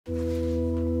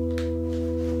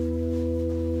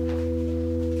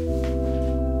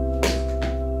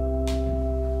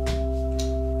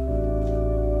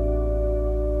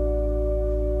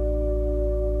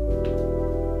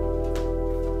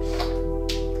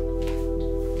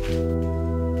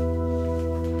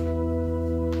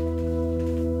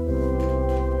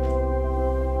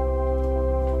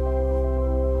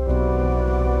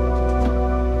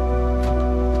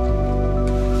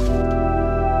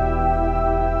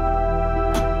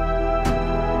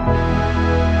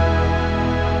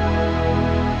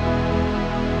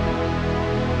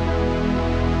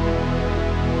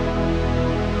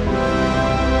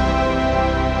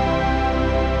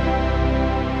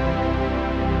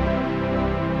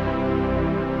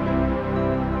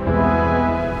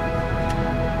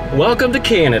Welcome to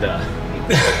Canada.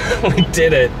 We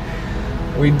did it.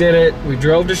 We did it. We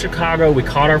drove to Chicago. We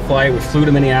caught our flight. We flew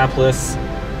to Minneapolis.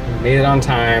 We made it on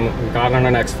time. We got on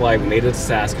our next flight. We made it to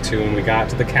Saskatoon. We got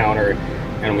to the counter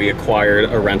and we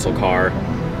acquired a rental car.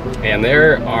 And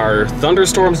there are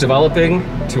thunderstorms developing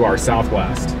to our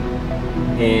southwest.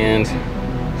 And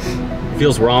it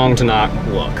feels wrong to not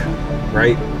look,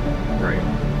 right? Right.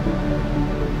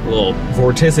 A little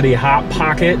vorticity hot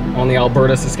pocket on the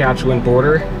Alberta Saskatchewan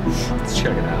border. Let's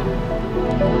check it out.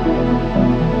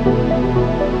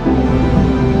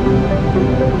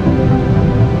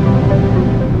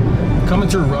 Coming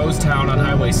through Rosetown on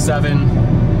Highway 7,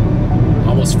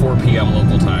 almost 4 p.m.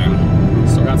 local time.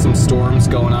 Still got some storms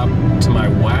going up to my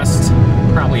west,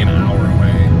 probably an hour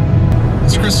away.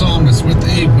 It's Chris Almus with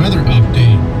a weather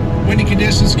update. Windy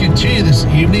conditions continue this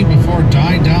evening before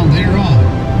dying down later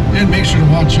on. And make sure to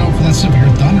watch out for that severe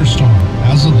thunderstorm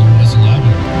as the low is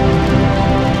 11.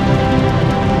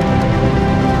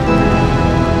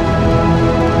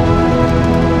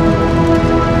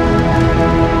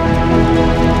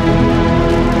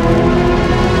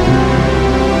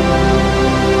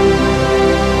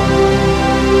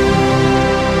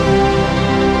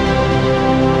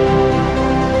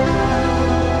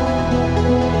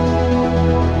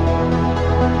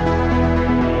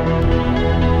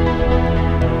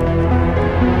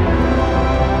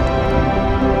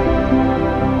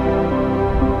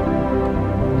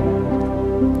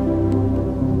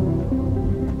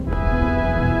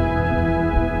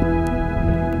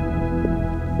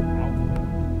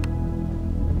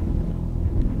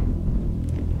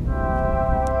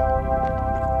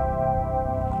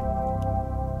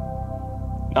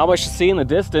 Not much to see in the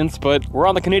distance, but we're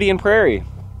on the Canadian Prairie.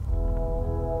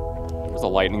 There's a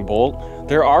lightning bolt.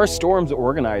 There are storms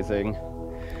organizing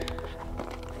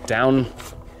down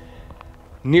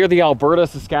near the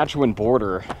Alberta-Saskatchewan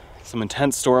border. Some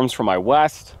intense storms from my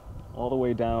west, all the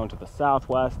way down to the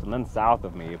southwest and then south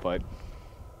of me, but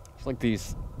it's like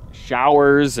these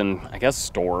showers and I guess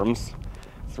storms.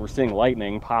 So we're seeing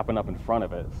lightning popping up in front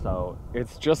of it. So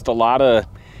it's just a lot of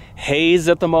haze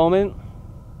at the moment.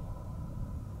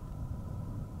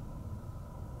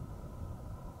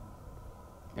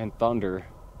 And thunder.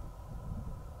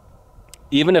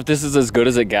 Even if this is as good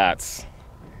as it gets.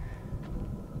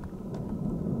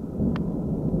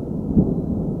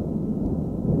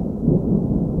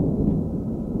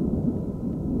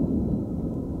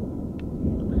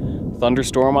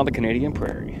 Thunderstorm on the Canadian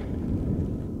Prairie.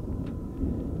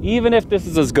 Even if this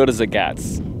is as good as it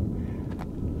gets.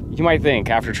 You might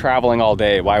think, after traveling all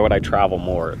day, why would I travel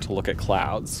more to look at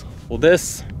clouds? Well,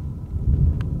 this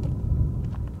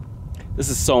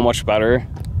is so much better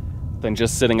than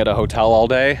just sitting at a hotel all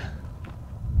day.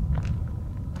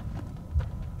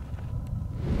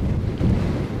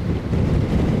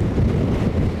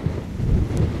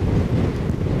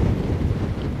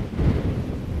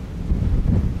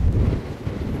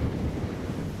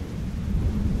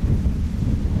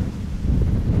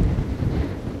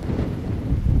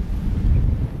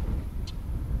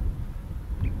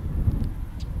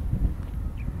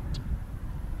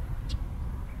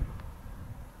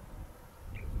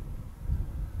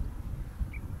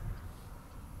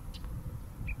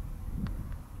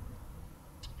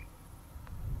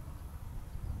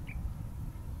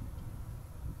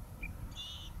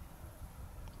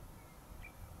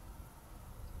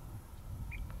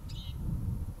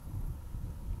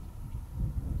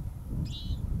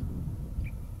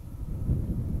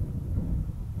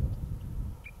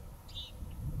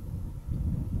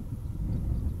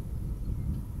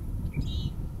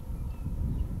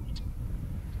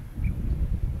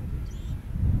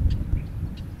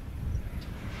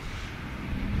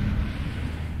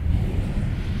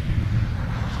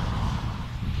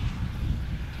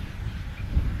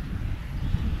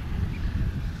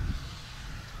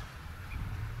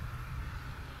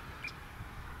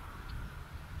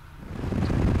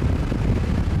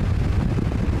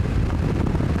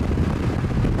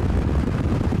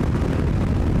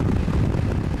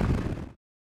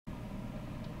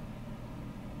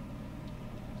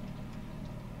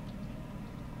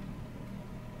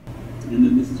 And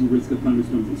then this is your risk of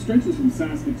thunderstorms. It stretches from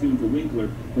Saskatoon to Winkler,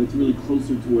 but it's really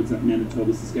closer towards that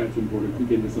Manitoba-Saskatchewan border. Could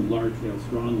get into some large hail,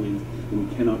 strong winds, and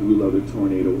we cannot rule out a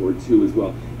tornado or two as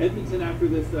well. Edmonton, after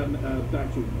this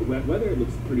batch of wet weather, it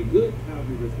looks pretty good.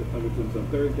 Calgary, risk of thunderstorms on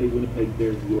Thursday. Winnipeg,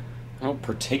 there's your... I don't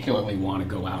particularly want to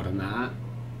go out in that.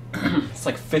 It's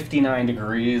like 59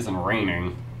 degrees and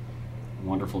raining.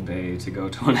 Wonderful day to go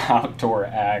to an outdoor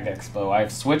ag expo.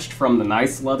 I've switched from the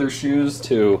nice leather shoes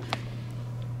to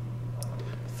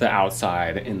the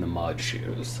outside in the mud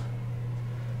shoes.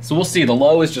 So we'll see. The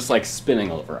low is just like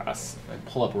spinning over us. If I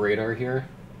pull up radar here.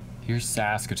 Here's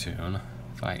Saskatoon.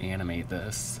 If I animate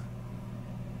this.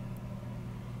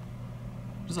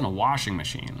 This isn't a washing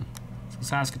machine. So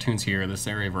Saskatoon's here. This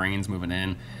area of rain's moving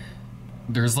in.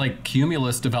 There's like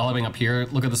cumulus developing up here.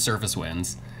 Look at the surface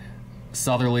winds.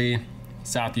 Southerly,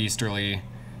 southeasterly,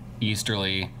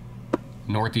 easterly,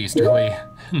 northeasterly,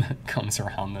 and that comes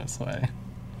around this way.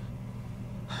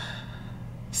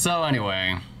 So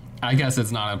anyway, I guess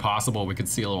it's not impossible we could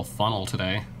see a little funnel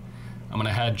today. I'm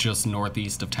gonna head just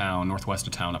northeast of town, northwest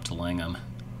of town up to Langham,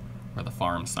 where the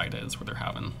farm site is, where they're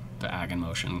having the Ag in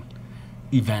Motion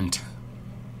event.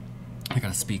 I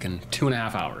gotta speak in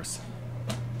 2.5 hours.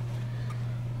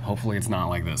 Hopefully it's not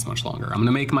like this much longer. I'm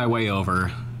gonna make my way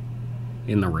over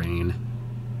in the rain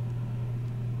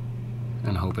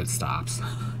and hope it stops.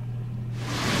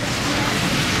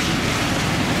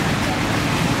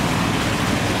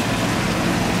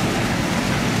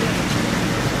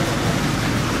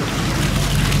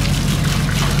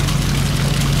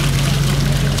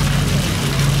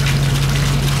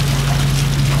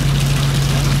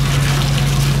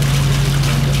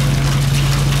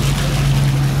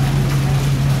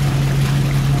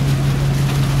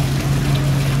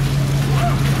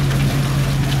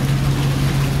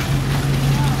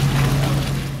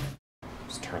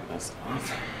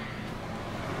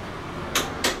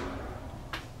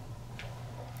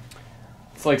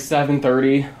 It's like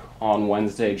 7:30 on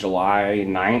Wednesday, July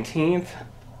 19th.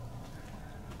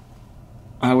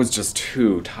 I was just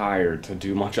too tired to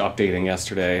do much updating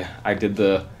yesterday. I did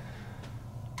the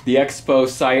expo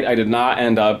site. I did not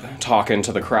end up talking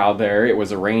to the crowd there. It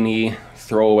was a rainy,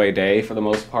 throwaway day for the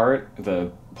most part.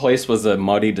 The place was a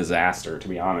muddy disaster, to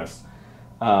be honest.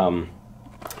 I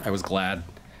was glad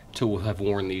to have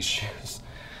worn these shoes.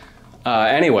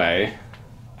 Anyway,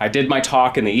 I did my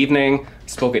talk in the evening.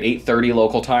 Spoke at 8:30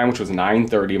 local time, which was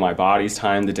 9:30 my body's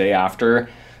time the day after,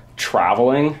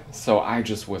 traveling. So I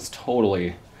just was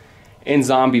totally in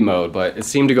zombie mode, but it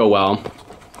seemed to go well.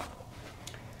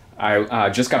 I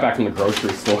just got back from the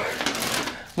grocery store.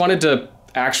 Wanted to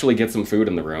actually get some food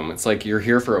in the room. It's like, you're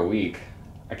here for a week.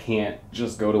 I can't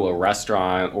just go to a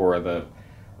restaurant, or the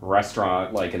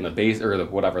restaurant like in the base, or the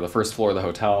whatever, the first floor of the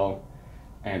hotel,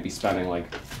 and be spending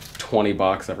like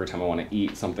 $20 every time I want to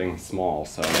eat something small.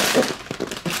 So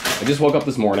I just woke up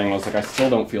this morning. I was like, I still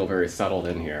don't feel very settled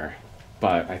in here,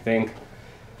 but I think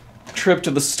a trip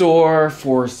to the store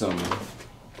for some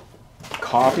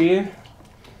coffee,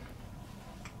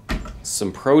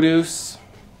 some produce,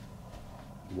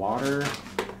 water,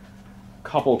 a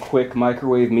couple quick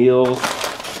microwave meals,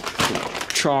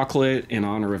 chocolate in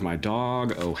honor of my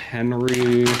dog, O.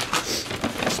 Henry,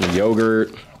 some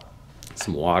yogurt,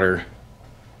 some water.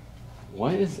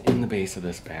 What is in the base of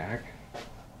this bag?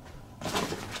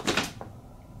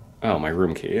 Oh, my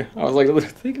room key. I was like, are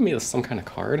they giving me some kind of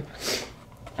card?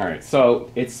 All right,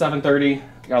 so it's 7:30.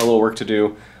 Got a little work to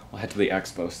do. We'll head to the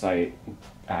expo site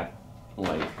at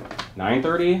like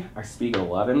 9:30. I speak at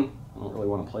 11. I don't really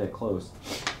want to play it close.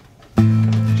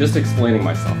 Just explaining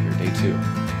myself here, day 2.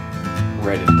 I'm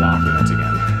ready to document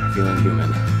again. Feeling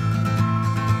human.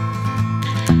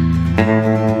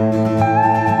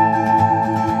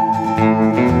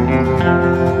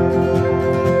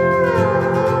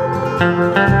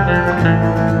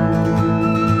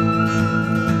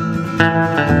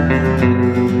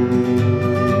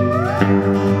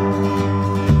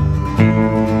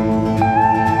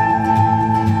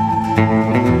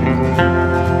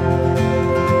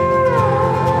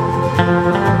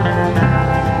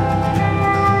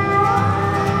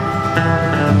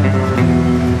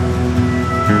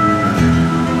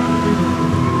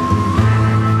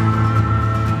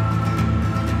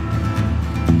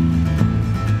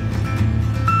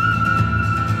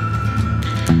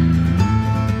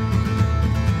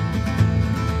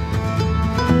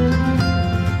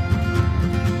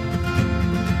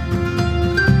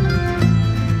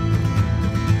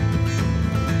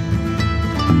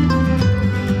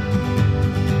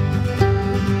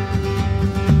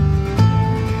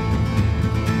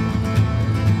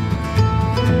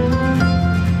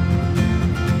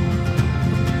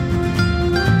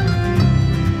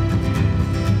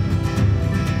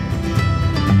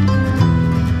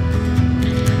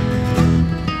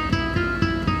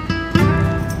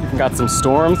 Got some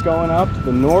storms going up to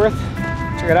the north.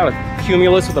 Check it out, a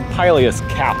cumulus with a pileus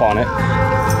cap on it.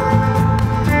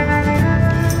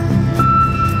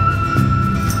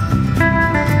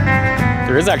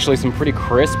 There is actually some pretty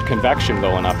crisp convection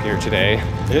going up here today.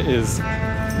 It is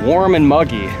warm and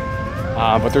muggy,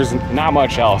 but there's not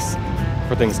much else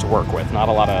for things to work with. Not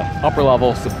a lot of upper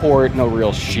level support, no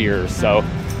real shear. So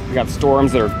we got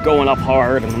storms that are going up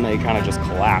hard and then they kind of just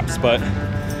collapse. But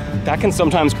that can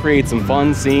sometimes create some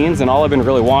fun scenes, and all I've been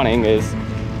really wanting is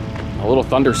a little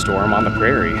thunderstorm on the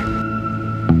prairie.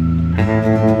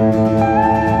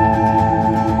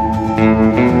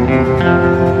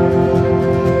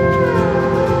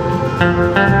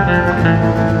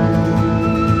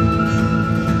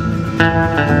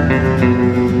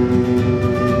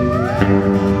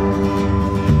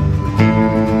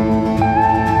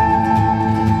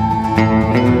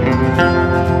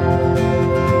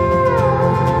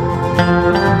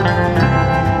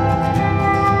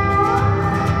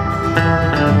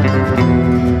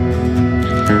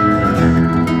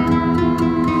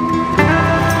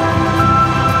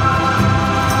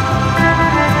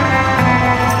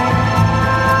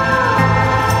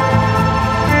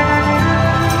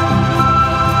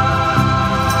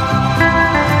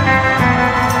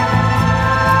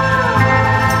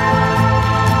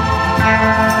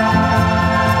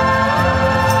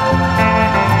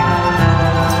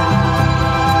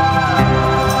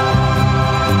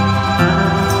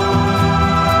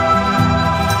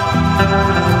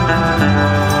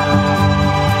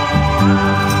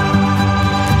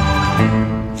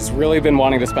 Really been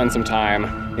wanting to spend some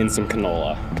time in some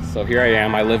canola. So here I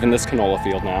am, I live in this canola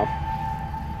field now.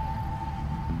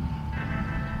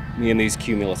 Me and these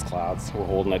cumulus clouds, we're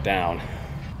holding it down.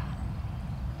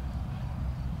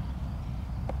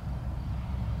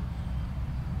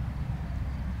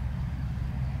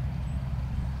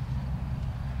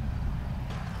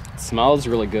 It smells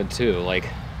really good too. Like,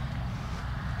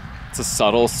 it's a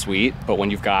subtle sweet, but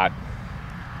when you've got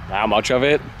that much of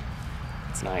it,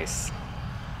 it's nice.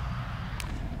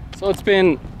 So it's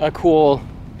been a cool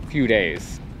few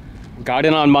days. Got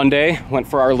in on Monday, went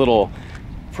for our little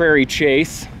prairie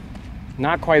chase.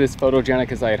 Not quite as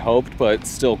photogenic as I had hoped, but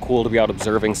still cool to be out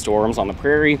observing storms on the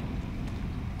prairie.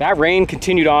 That rain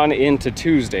continued on into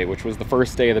Tuesday, which was the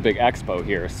first day of the big expo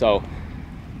here. So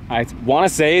I want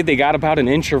to say they got about an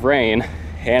inch of rain,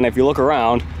 and if you look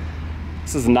around,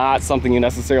 this is not something you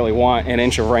necessarily want an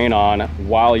inch of rain on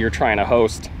while you're trying to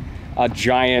host a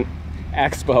giant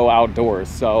expo outdoors.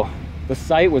 So the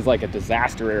site was like a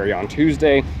disaster area on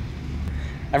Tuesday.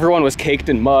 Everyone was caked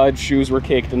in mud, shoes were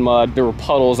caked in mud, there were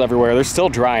puddles everywhere. They're still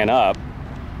drying up.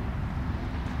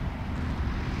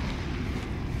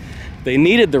 They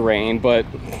needed the rain, but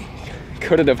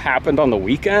could it have happened on the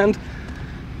weekend?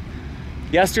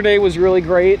 Yesterday was really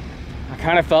great. I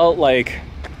kind of felt like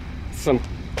some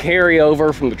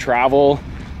carryover from the travel,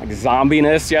 like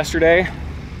zombiness yesterday.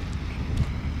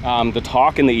 The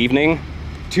talk in the evening.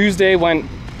 Tuesday went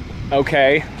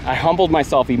okay. I humbled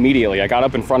myself immediately. I got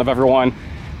up in front of everyone,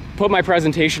 put my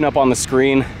presentation up on the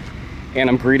screen, and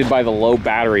I'm greeted by the low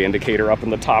battery indicator up in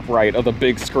the top right of the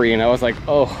big screen. I was like,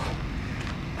 oh.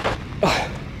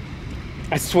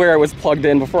 I swear I was plugged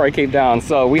in before I came down.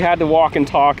 So we had to walk and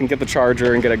talk and get the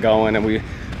charger and get it going, and we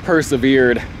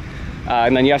persevered.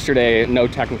 And then yesterday, no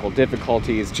technical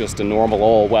difficulties, just a normal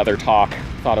old weather talk.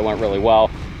 Thought it went really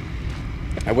well.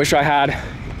 I wish I had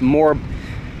more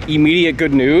immediate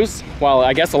good news. Well,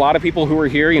 I guess a lot of people who were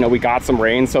here, you know, we got some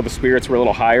rain, so the spirits were a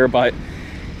little higher, but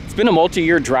it's been a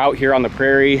multi-year drought here on the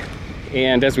prairie.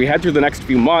 And as we head through the next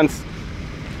few months,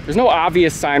 there's no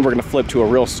obvious sign we're gonna flip to a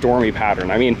real stormy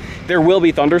pattern. I mean, there will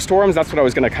be thunderstorms. That's what I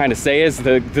was gonna kind of say is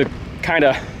the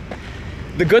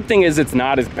good thing is it's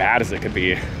not as bad as it could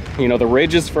be. You know, the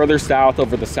ridge is further south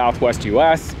over the southwest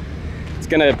US. It's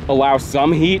gonna allow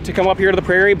some heat to come up here to the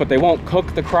prairie, but they won't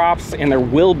cook the crops, and there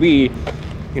will be,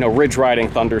 you know, ridge riding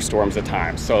thunderstorms at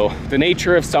times. So the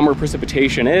nature of summer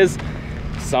precipitation is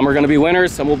some are gonna be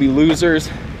winners, some will be losers,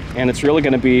 and it's really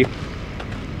gonna be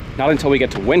not until we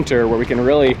get to winter where we can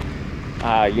really,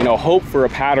 you know, hope for a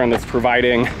pattern that's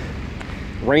providing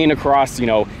rain across, you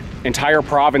know, entire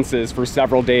provinces for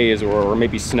several days, or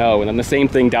maybe snow. And then the same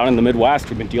thing down in the Midwest.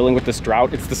 We've been dealing with this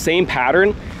drought. It's the same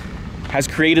pattern has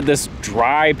created this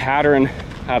dry pattern,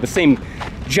 the same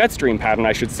jet stream pattern,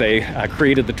 I should say,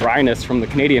 created the dryness from the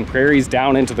Canadian prairies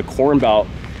down into the Corn Belt.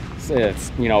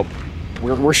 It's, you know,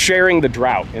 we're sharing the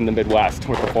drought in the Midwest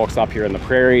with the folks up here in the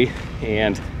prairie,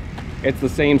 and it's the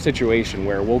same situation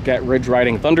where we'll get ridge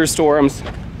riding thunderstorms,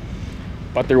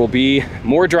 but there will be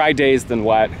more dry days than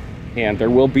wet, and there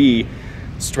will be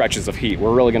stretches of heat.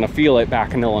 We're really gonna feel it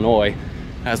back in Illinois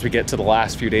as we get to the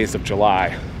last few days of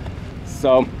July.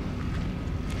 So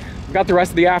we've got the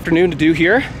rest of the afternoon to do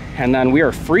here, and then we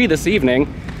are free this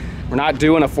evening. We're not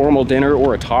doing a formal dinner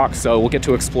or a talk, so we'll get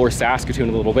to explore Saskatoon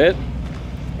a little bit.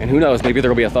 And who knows, maybe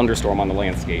there'll be a thunderstorm on the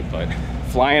landscape, but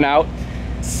flying out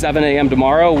 7 a.m.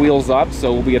 tomorrow, wheels up,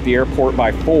 so we'll be at the airport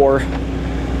by 4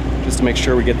 just to make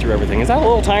sure we get through everything. Is that a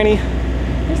little tiny?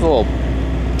 There's a little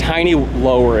tiny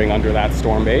lowering under that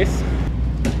storm base.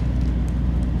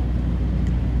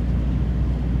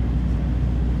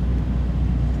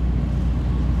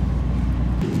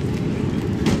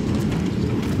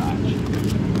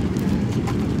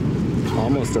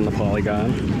 Almost in the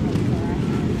polygon.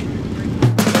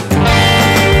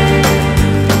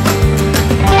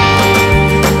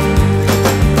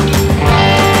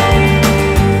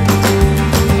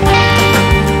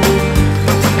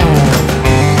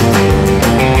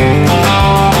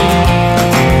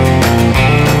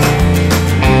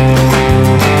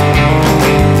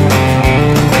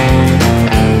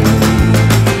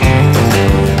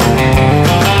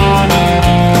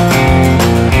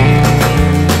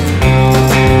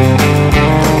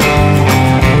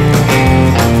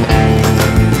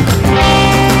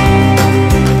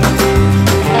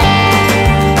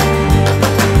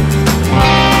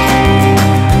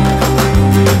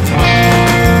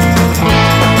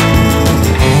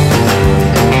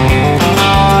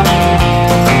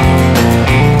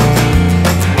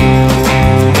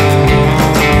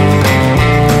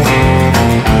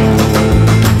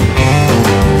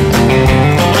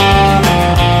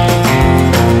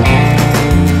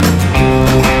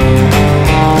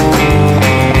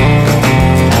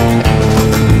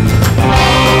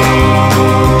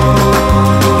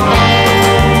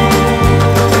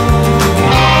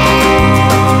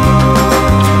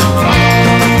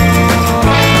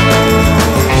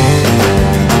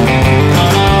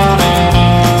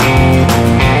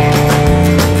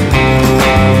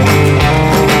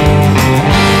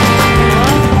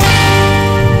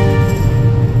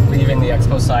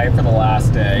 For the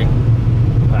last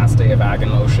day of ag in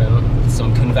motion.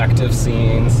 Some convective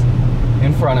scenes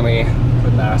in front of me.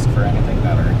 Couldn't ask for anything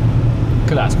better.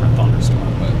 Could ask for a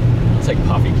thunderstorm, but I'll take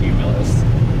puffy cumulus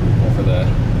over the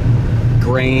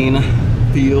grain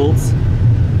fields.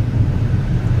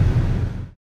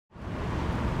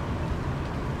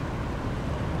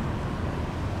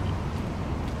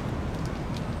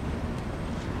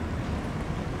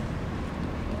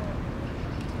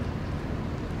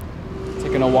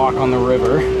 Taking a walk on the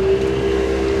river.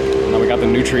 And then we got the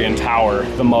Nutrient Tower,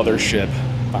 the mothership,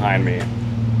 behind me.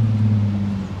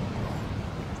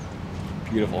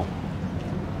 Beautiful.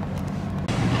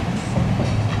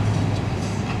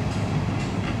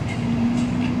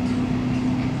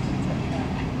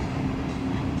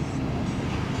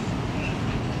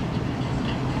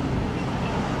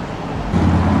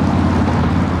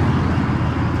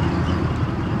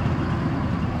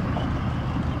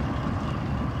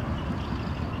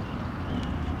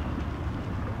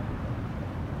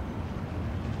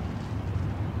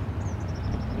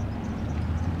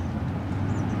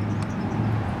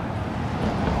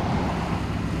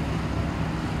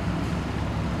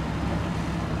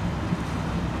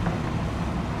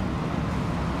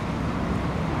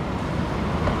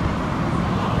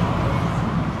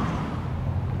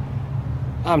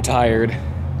 I'm tired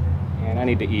and I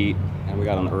need to eat, and we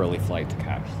got an early flight to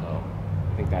catch, so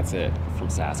I think that's it from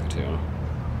Saskatoon.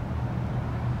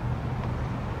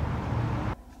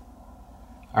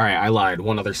 All right, I lied,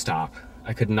 one other stop.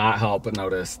 I could not help but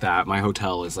notice that my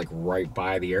hotel is like right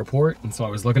by the airport, and so I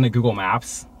was looking at Google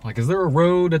Maps, like, is there a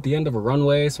road at the end of a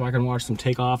runway so I can watch some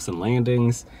takeoffs and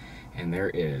landings? And there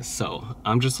is. So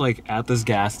I'm just like at this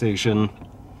gas station,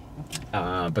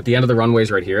 but the end of the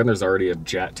runway's right here, and there's already a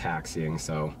jet taxiing,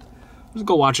 so let's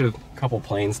go watch a couple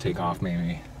planes take off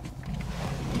maybe.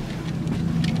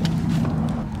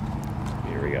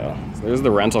 Here we go. So there's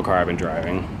the rental car I've been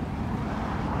driving.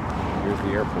 Here's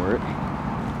the airport.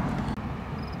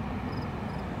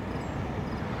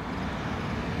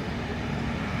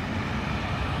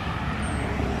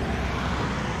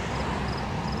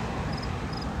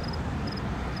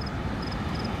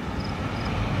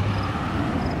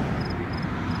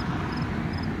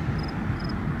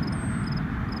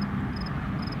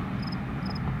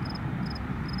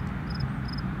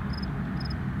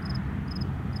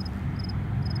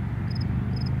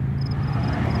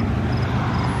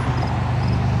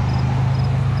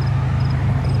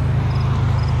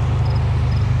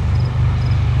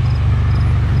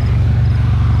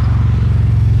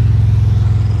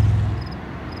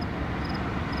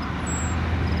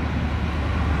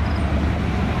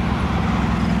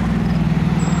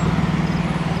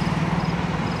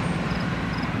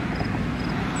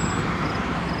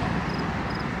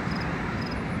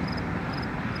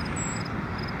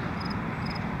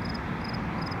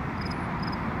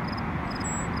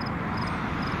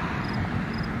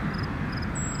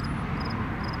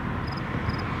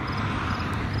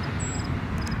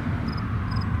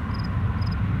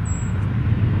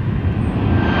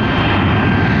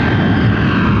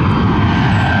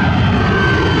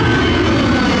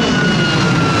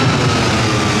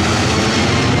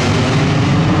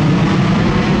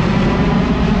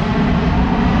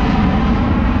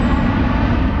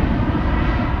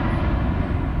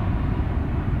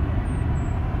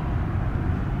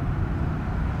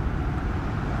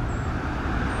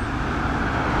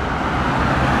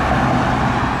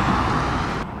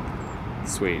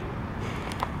 sweet.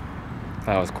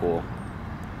 That was cool.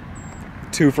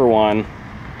 2 for 1.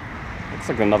 Looks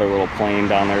like another little plane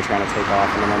down there trying to take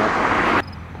off in a minute.